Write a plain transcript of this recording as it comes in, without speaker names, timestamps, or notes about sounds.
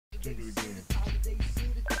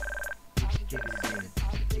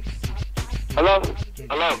Hello?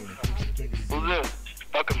 Hello? Who's this?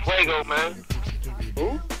 Fucking FUEGO, man.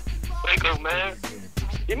 Who? FUEGO, man.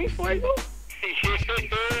 Give me FUEGO?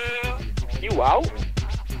 Yeah. You out?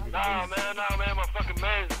 Nah, man, my fucking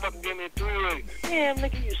man fucking gave me a 3-way. Damn,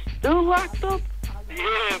 nigga, you still locked up?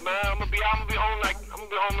 Yeah, man, I'm gonna be home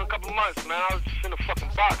in a couple months, man. I was just in a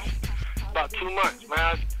fucking box about 2 months,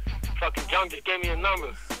 man. Fucking junk just gave me a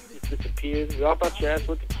number. Just disappeared. We all thought your ass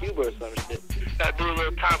went to Cuba or some shit. Gotta do a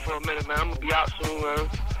little time for a minute, man. I'm gonna be out soon, man.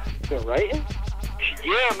 You been writing?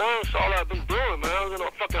 Yeah, man, that's all I've been doing, man. I was in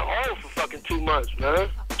a fucking hole for fucking 2 months, man.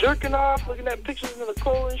 Jerking off, looking at pictures in the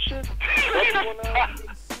cold and shit.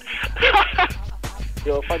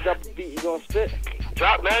 Yo, if I drop a beat, you gonna spit?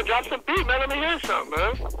 Drop some beat, man. Let me hear something,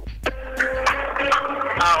 man.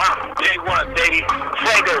 J1, baby.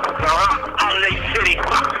 FUEGO, Holiday City.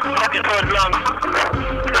 Fucking hood LUMS.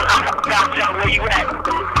 Downtown, where you at?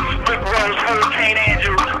 Brick Rose, Hurricane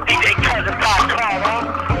Andrew, DJ Cousin.com,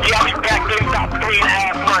 Yeah, I'll be back there about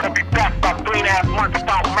 3.5 months. I'll be back about 3.5 months if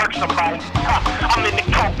I don't murk somebody. I'm in the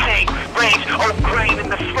cocaine range, old grain in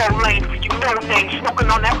the slow lane. You know name, smoking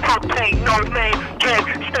on that propane, no name. Can't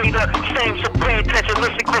stay the same, so pay attention.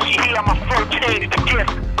 Listen, cause you hear my flow change the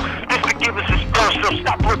gift. This forgiveness is personal.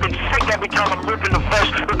 Stop ripping sick every time I'm ripping the verse.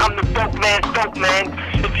 Look, I'm the dope man.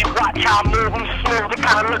 If you watch how I move, I'm smooth. It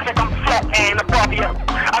kinda looks like I'm flat and above you.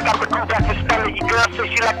 I got the groove back to Stella. Your girl says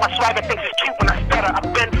she like my swagger, thinks it's cute when I stutter.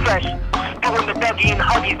 I've been fresh, doing the Dougie and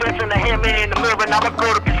Huggy, dancing the hammer in the mirror. Now I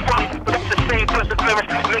go to be funny, but it's the same perseverance.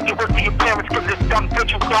 Make it work for your parents, cause this dumb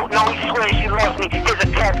bitch you don't know. He swears she loves me. Here's a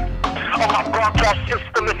test on my broadcast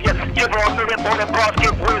system. If you give her a minute, more than bras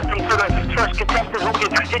give wisdom to the first contestant who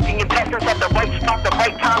gets hitting intestines at the right spot, the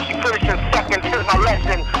right time. She finishes seconds. Here's my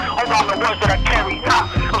lesson. Hold on the words that I carry. I'm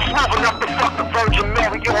smooth enough to fuck the Virgin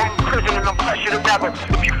Mary. Yo, I'm in prison and I'm fresher than ever.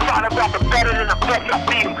 If you find a rapper better than the best, I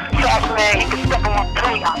beat him. Fast man, he can step on my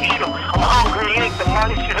plate, I eat him. I'm hungry, he ain't the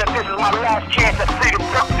money. She said this is my last chance at freedom.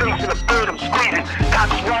 Fuck things in the bird, I'm squeezing. Got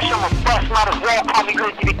this rush, I'm a bust, might as well call me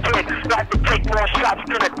good to the kid. Like to take more shots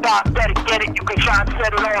than a dog, better get it. You can try and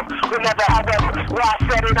set it off. Whenever, however, why I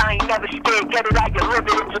said it, I ain't never scared. Get it out, you live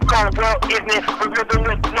it. It's a cold world, isn't it? We're living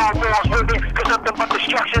with no walls with it. Cause nothing but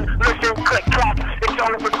destruction. Listen, click, clap. It's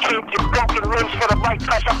all over kids. You're broken limbs for the right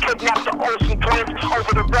price. I kidnapped the Olsen twins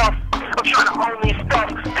over the rough. I'm trying to own these stuff.